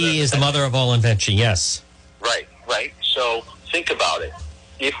 necessity is the mother of all invention. Yes. Right. So think about it.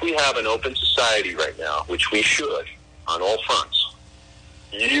 If we have an open society right now, which we should on all fronts,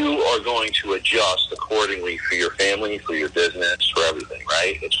 you are going to adjust accordingly for your family, for your business, for everything,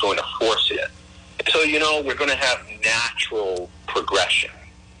 right? It's going to force it. So, we're going to have natural progression.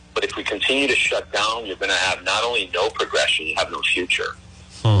 But if we continue to shut down, you're going to have not only no progression, you have no future.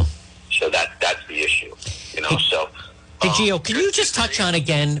 So that's the issue, so... Hey, Gio, can you just touch on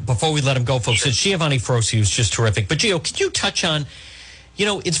again, before we let him go, folks, since Giovanni Ferrosi was just terrific, but Gio, can you touch on...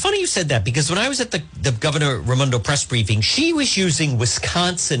 it's funny you said that, because when I was at the Governor Raimondo press briefing, she was using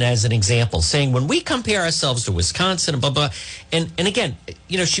Wisconsin as an example, saying when we compare ourselves to Wisconsin, blah, blah, and again,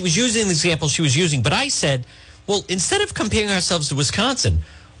 she was using the example she was using, but I said, well, instead of comparing ourselves to Wisconsin,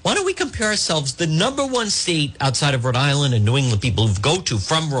 why don't we compare ourselves, the number one state outside of Rhode Island and New England people who go to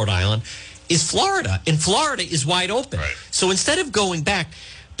from Rhode Island is Florida, and Florida is wide open. Right. So instead of going back,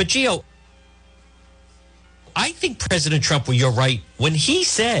 but Gio, I think President Trump, well, you're right. When he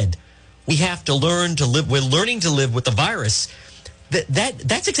said we have to learn to live, we're learning to live with the virus,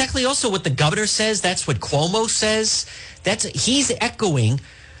 that's exactly also what the governor says. That's what Cuomo says. He's echoing.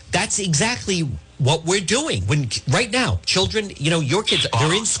 That's exactly what we're doing. When right now, children, your kids,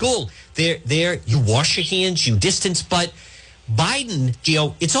 they're in school. They're you wash your hands, you distance. But Biden,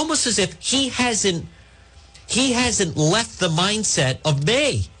 Gio, it's almost as if he hasn't left the mindset of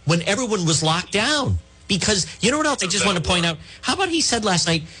May when everyone was locked down. Because you know what else I just want to point out? How about he said last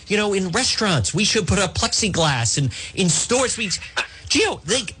night, in restaurants, we should put up plexiglass, and in stores, Gio,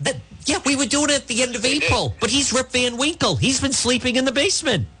 we would do it at the end of April. But he's Rip Van Winkle. He's been sleeping in the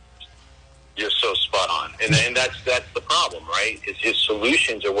basement. You're so spot on. And that's the problem, right? Is his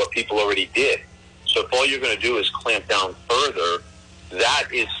solutions are what people already did. So if all you're going to do is clamp down further, that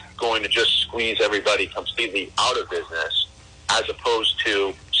is going to just squeeze everybody completely out of business, as opposed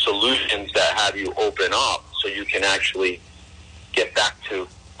to solutions that have you open up so you can actually get back to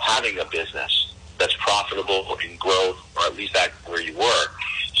having a business that's profitable in growth, or at least that's where you were.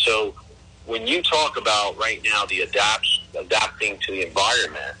 So when you talk about right now the adapting to the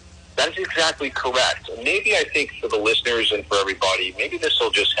environment, that's exactly correct. And maybe I think for the listeners and for everybody, maybe this will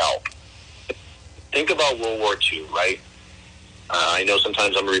just help. Think about World War II, right? I know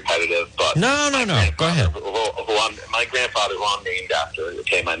sometimes I'm repetitive, but... No. Go ahead. My grandfather, who I'm named after,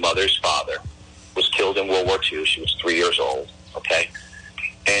 okay, my mother's father, was killed in World War II. She was 3 years old, okay?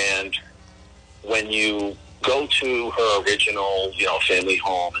 And when you go to her original, family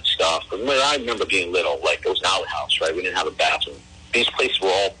home and stuff, and when I remember being little, like, it was an outhouse, right? We didn't have a bathroom. These places were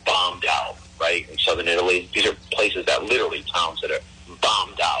all bombed out, right, in southern Italy. These are places that literally, towns that are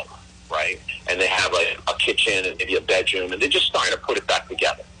bombed out, right? And they have a kitchen and maybe a bedroom, and they're just starting to put it back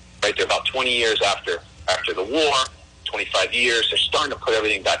together, right? They're about 20 years after the war, 25 years. They're starting to put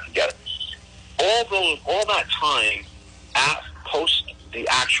everything back together. All that time, post the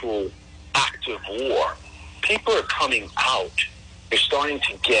actual act of war, people are coming out. They're starting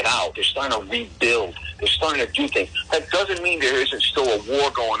to get out. They're starting to rebuild. They're starting to do things. That doesn't mean there isn't still a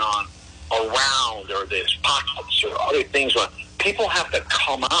war going on around, or there's pockets or other things going on. People have to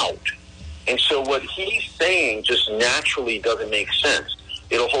come out. And so what he's saying just naturally doesn't make sense.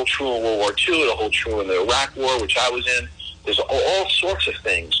 It'll hold true in World War II. It'll hold true in the Iraq War, which I was in. There's all sorts of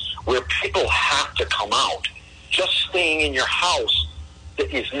things where people have to come out. Just staying in your house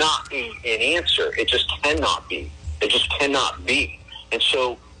is not an answer. It just cannot be. It just cannot be. And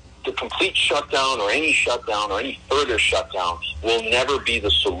so the complete shutdown or any further shutdown will never be the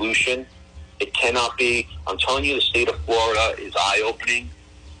solution. It cannot be. I'm telling you, the state of Florida is eye-opening,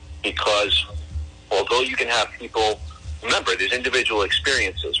 because although you can have people, remember, there's individual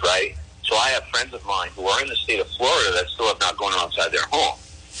experiences, right? So I have friends of mine who are in the state of Florida that still have not gone outside their home,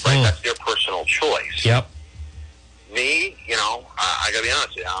 right? That's their personal choice. Yep. Me, I got to be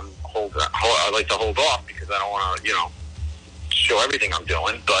honest with you, I like to hold off because I don't want to, show everything I'm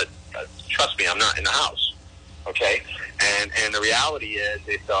doing, but trust me, I'm not in the house, okay? And the reality is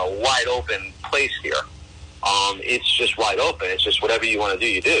it's a wide open place here. It's just wide open. It's just whatever you want to do,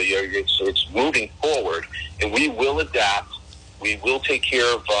 you do. It's moving forward, and we will adapt. We will take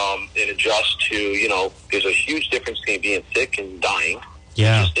care of and adjust to, there's a huge difference between being sick and dying.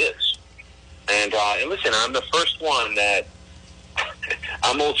 Yeah. It just is. And listen, I'm the first one that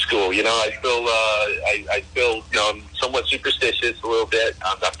I'm old school. I feel I'm somewhat superstitious a little bit.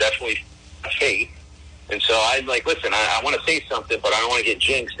 I'm definitely faith. And so I'm like, listen, I want to say something, but I don't want to get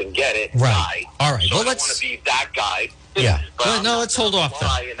jinxed and get it. Right. All right. So well, I don't want to be that guy. Yeah. But let's hold off then.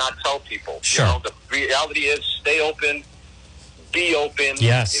 Lie and not tell people. Sure. The reality is, stay open, be open.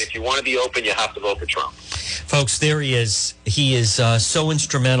 Yes. And if you want to be open, you have to vote for Trump. Folks, there he is. He is so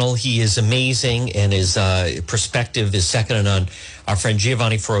instrumental. He is amazing, and his perspective is second to none. Our friend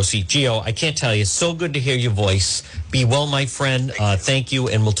Giovanni Feroci. Gio, I can't tell you, so good to hear your voice. Be well, my friend. Thank you,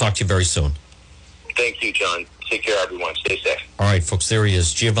 and we'll talk to you very soon. Thank you, John. Take care, everyone. Stay safe. All right, folks, there he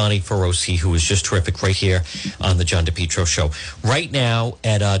is, Giovanni Feroci, who is just terrific right here on the John DePietro Show. Right now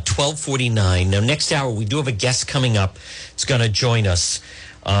at 12:49. Now, next hour, we do have a guest coming up. It's going to join us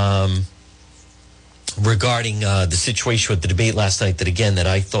regarding the situation with the debate last night that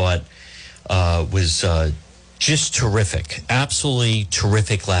I thought was just terrific, absolutely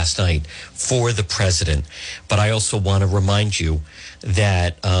terrific last night for the president. But I also want to remind you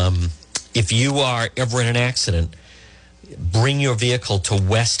that if you are ever in an accident, bring your vehicle to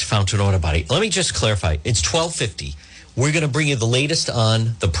West Fountain Auto Body. Let me just clarify. It's 12:50. We're going to bring you the latest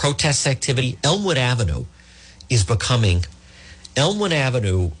on the protest activity. Elmwood Avenue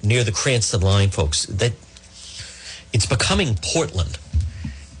near the Cranston line, folks, that it's becoming Portland.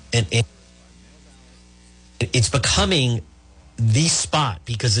 And it's becoming the spot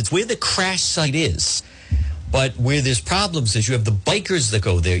because it's where the crash site is. But where there's problems is you have the bikers that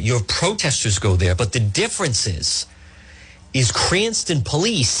go there, you have protesters go there. But the difference is Cranston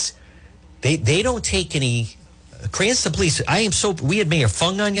police, they don't take any. Cranston police, we had Mayor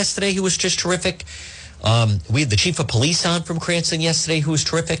Fung on yesterday, who was just terrific. We had the chief of police on from Cranston yesterday, who was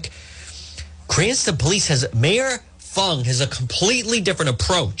terrific. Cranston police Mayor Fung has a completely different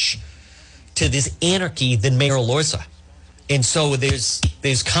approach to this anarchy than Mayor Elorza. And so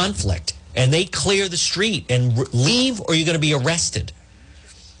there's conflict. And they clear the street and leave, or you're going to be arrested.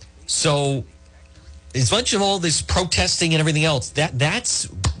 So as much of all this protesting and everything else, that's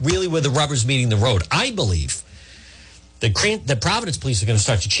really where the rubber's meeting the road. I believe the Providence Police are going to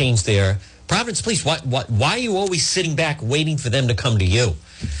start to change their... Providence Police, why are you always sitting back waiting for them to come to you?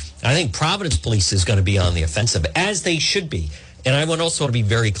 I think Providence Police is going to be on the offensive, as they should be. And I want also to be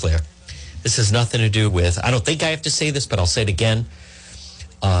very clear. This has nothing to do with... I don't think I have to say this, but I'll say it again.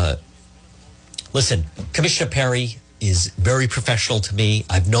 Listen, Commissioner Perry is very professional to me.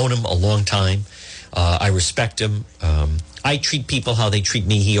 I've known him a long time. I respect him. I treat people how they treat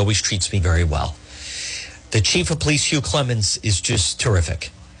me. He always treats me very well. The Chief of Police, Hugh Clemens, is just terrific.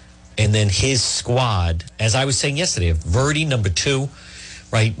 And then his squad, as I was saying yesterday, Verdi, number 2,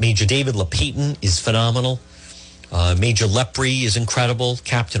 right? Major David LaPeton is phenomenal. Major Lepre is incredible.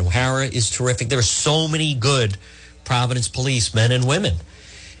 Captain O'Hara is terrific. There are so many good Providence Police men and women,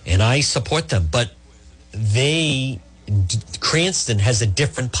 and I support them. But Cranston has a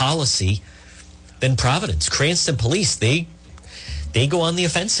different policy than Providence. Cranston Police, they go on the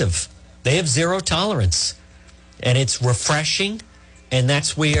offensive. They have zero tolerance, and it's refreshing, and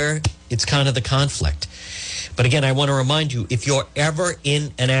that's where it's kind of the conflict. But again, I want to remind you, if you're ever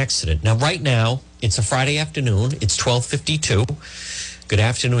in an accident, now right now, it's a Friday afternoon, it's 12:52. Good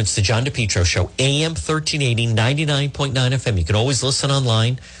afternoon, it's the John DePietro Show, AM 1380, 99.9 FM. You can always listen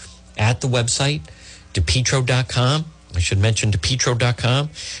online at the website, DePietro.com. I should mention DePietro.com,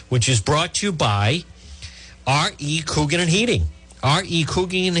 which is brought to you by R.E. Coogan and Heating. R.E.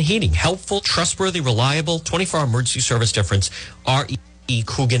 Coogan and Heating. Helpful, trustworthy, reliable, 24-hour emergency service difference. R.E.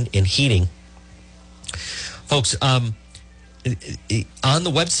 Coogan and Heating. Folks, on the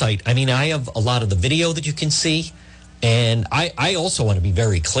website, I mean, I have a lot of the video that you can see, and I also want to be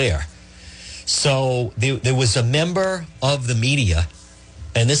very clear. So there was a member of the media,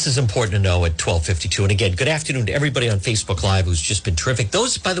 and this is important to know at 12:52. And again, good afternoon to everybody on Facebook Live who's just been terrific.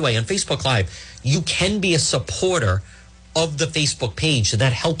 Those, by the way, on Facebook Live, you can be a supporter of the Facebook page, and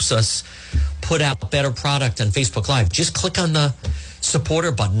that helps us put out better product on Facebook Live. Just click on the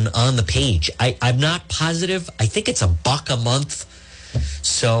supporter button on the page. I'm not positive. I think it's $1 a month.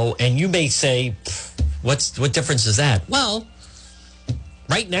 So, and you may say, what difference is that? Well,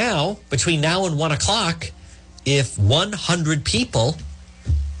 right now, between now and 1 o'clock, if 100 people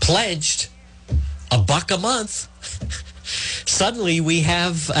pledged $1 a month, suddenly we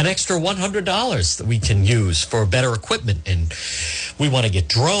have an extra $100 that we can use for better equipment. And we want to get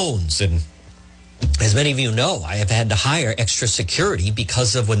drones. And as many of you know, I have had to hire extra security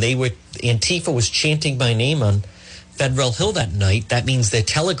because of when Antifa was chanting my name on Federal Hill that night. That means they're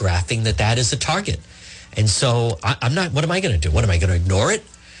telegraphing that is a target. And so I'm not, what am I going to do? What am I going to ignore it?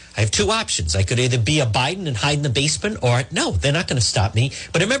 I have two options. I could either be a Biden and hide in the basement, or no, they're not going to stop me.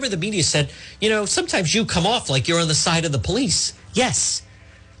 But I remember the media said, sometimes you come off like you're on the side of the police. Yes.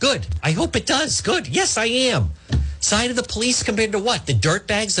 Good. I hope it does. Good. Yes, I am. Side of the police compared to what? The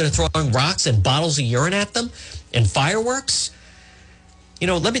dirtbags that are throwing rocks and bottles of urine at them and fireworks?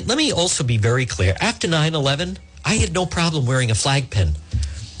 Let me also be very clear. After 9/11, I had no problem wearing a flag pin.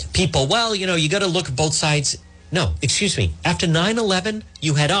 People, you got to look at both sides. No, excuse me. After 9/11,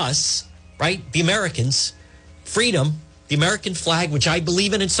 you had us, right? The Americans, freedom, the American flag, which I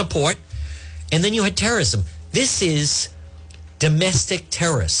believe in and support. And then you had terrorism. This is domestic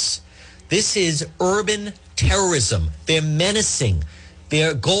terrorists. This is urban terrorism. They're menacing.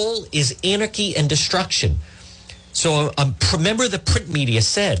 Their goal is anarchy and destruction. So remember the print media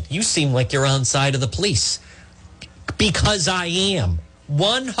said, you seem like you're on side of the police. Because I am.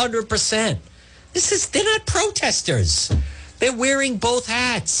 100%. They're not protesters. They're wearing both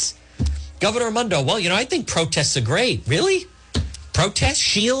hats. Governor Raimondo, I think protests are great. Really? Protests,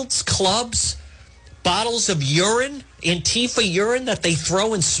 shields, clubs, bottles of urine, Antifa urine that they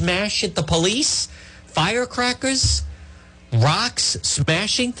throw and smash at the police, firecrackers, rocks,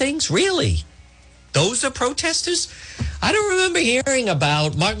 smashing things? Really? Those are protesters? I don't remember hearing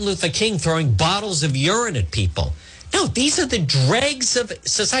about Martin Luther King throwing bottles of urine at people. No, these are the dregs of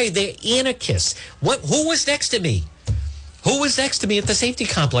society. They're anarchists. Who was next to me? Who was next to me at the safety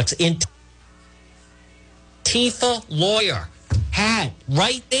complex? Antifa lawyer. Hat.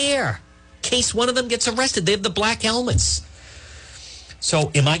 Right there. In case one of them gets arrested. They have the black helmets.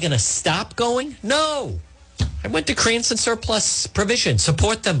 So am I going to stop going? No. I went to Cranston Surplus Provision.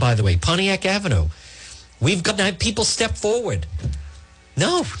 Support them, by the way. Pontiac Avenue. We've got to have people step forward.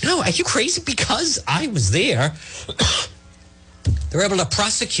 No. Are you crazy? Because I was there, they were able to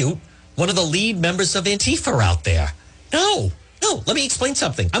prosecute one of the lead members of Antifa out there. No. No, let me explain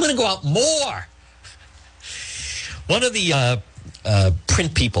something. I'm going to go out more. One of the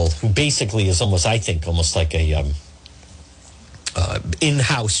print people who basically is almost like a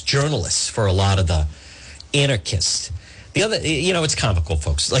in-house journalist for a lot of the anarchists. The other, it's comical,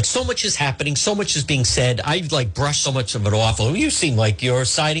 folks. Like, so much is happening. So much is being said. I brush so much of it off. Oh, you seem like you're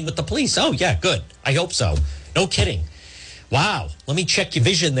siding with the police. Oh, yeah, good. I hope so. No kidding. Wow. Let me check your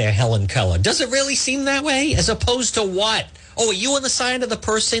vision there, Helen Keller. Does it really seem that way? As opposed to what? Oh, are you on the side of the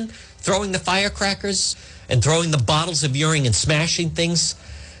person throwing the firecrackers and throwing the bottles of urine and smashing things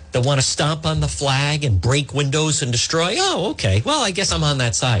that want to stomp on the flag and break windows and destroy? Oh, okay. Well, I guess I'm on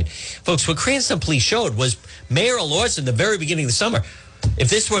that side. Folks, what Cranston Police showed was Mayor Lawson in the very beginning of the summer. If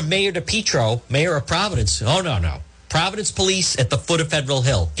this were Mayor DePietro, Mayor of Providence, oh, no. Providence Police at the foot of Federal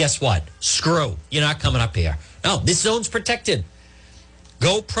Hill. Guess what? Screw. You're not coming up here. No, this zone's protected.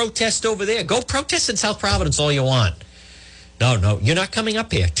 Go protest over there. Go protest in South Providence all you want. No, you're not coming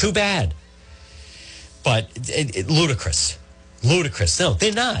up here. Too bad. But ludicrous. Ludicrous. No,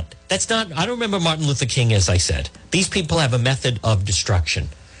 they're not. That's not. I don't remember Martin Luther King, as I said. These people have a method of destruction.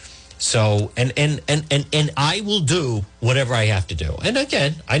 So, and I will do whatever I have to do. And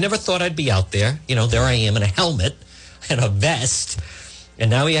again, I never thought I'd be out there. There I am in a helmet and a vest.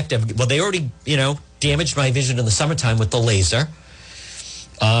 And now we have to have, well, they already, damaged my vision in the summertime with the laser.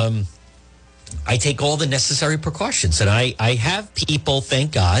 I take all the necessary precautions. And I have people,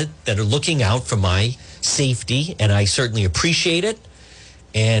 thank God, that are looking out for my safety, and I certainly appreciate it,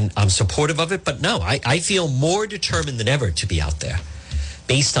 and I'm supportive of it. But no, I feel more determined than ever to be out there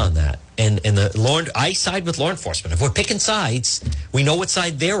based on that. And I side with law enforcement. If we're picking sides, we know what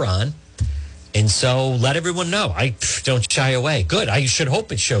side they're on. And so let everyone know. I don't shy away. Good. I should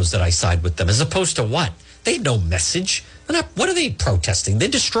hope it shows that I side with them, as opposed to what? They have no message. What are they protesting? They're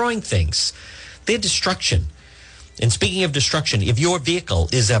destroying things. They're destruction. And speaking of destruction, if your vehicle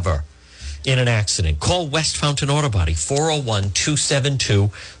is ever in an accident, call West Fountain Auto Body,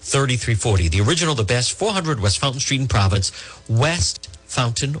 401-272-3340. The original, the best, 400 West Fountain Street in Providence, West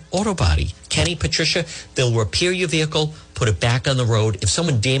Fountain Auto Body. Kenny, Patricia, they'll repair your vehicle, put it back on the road. If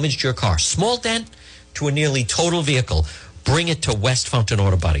someone damaged your car, small dent to a nearly total vehicle, bring it to West Fountain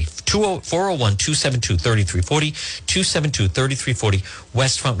Auto Body. 401-272-3340, 272-3340,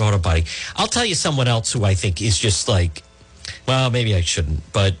 West Fountain Auto Body. I'll tell you someone else who I think is just like, well, maybe I shouldn't,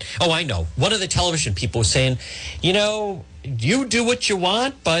 but, I know. One of the television people was saying, you do what you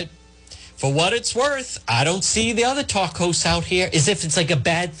want, but for what it's worth, I don't see the other talk hosts out here, as if it's like a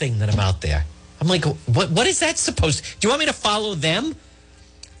bad thing that I'm out there. I'm like, what is that supposed to? Do you want me to follow them?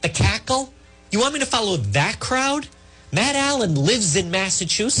 The cackle? You want me to follow that crowd? Matt Allen lives in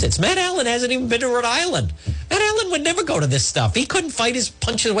Massachusetts. Matt Allen hasn't even been to Rhode Island. Matt Allen would never go to this stuff. He couldn't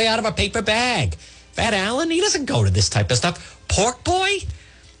punch his way out of a paper bag. Matt Allen, he doesn't go to this type of stuff. Pork Boy?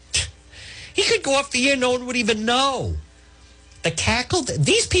 He could go off the air, no one would even know. The cackle?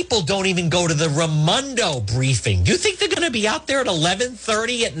 These people don't even go to the Raimondo briefing. Do you think they're going to be out there at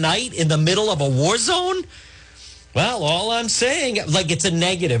 11:30 at night in the middle of a war zone? Well, all I'm saying, it's a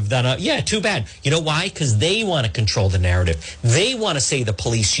negative. Yeah, too bad. You know why? Because they want to control the narrative. They want to say the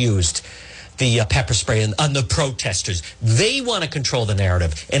police used the pepper spray on the protesters. They want to control the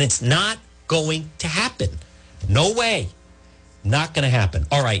narrative, and it's not going to happen. No way. Not going to happen.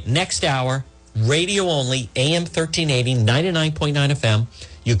 All right, next hour, radio only, AM 1380, 99.9 FM.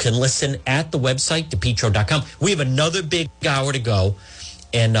 You can listen at the website, DePietro.com. We have another big hour to go.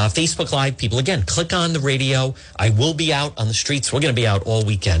 And Facebook Live people, again, click on the radio. I will be out on the streets. We're going to be out all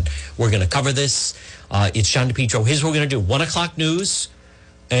weekend. We're going to cover this. It's John DePietro. Here's what we're going to do. 1 o'clock news,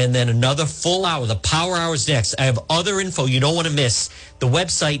 and then another full hour. The Power Hour's next. I have other info you don't want to miss. The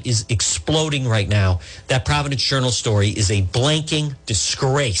website is exploding right now. That Providence Journal story is a blanking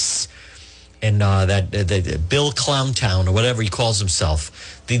disgrace. And that Bill Clowntown, or whatever he calls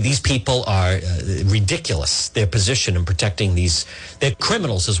himself, these people are ridiculous. Their position in protecting these, they're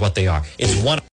criminals is what they are. It's one.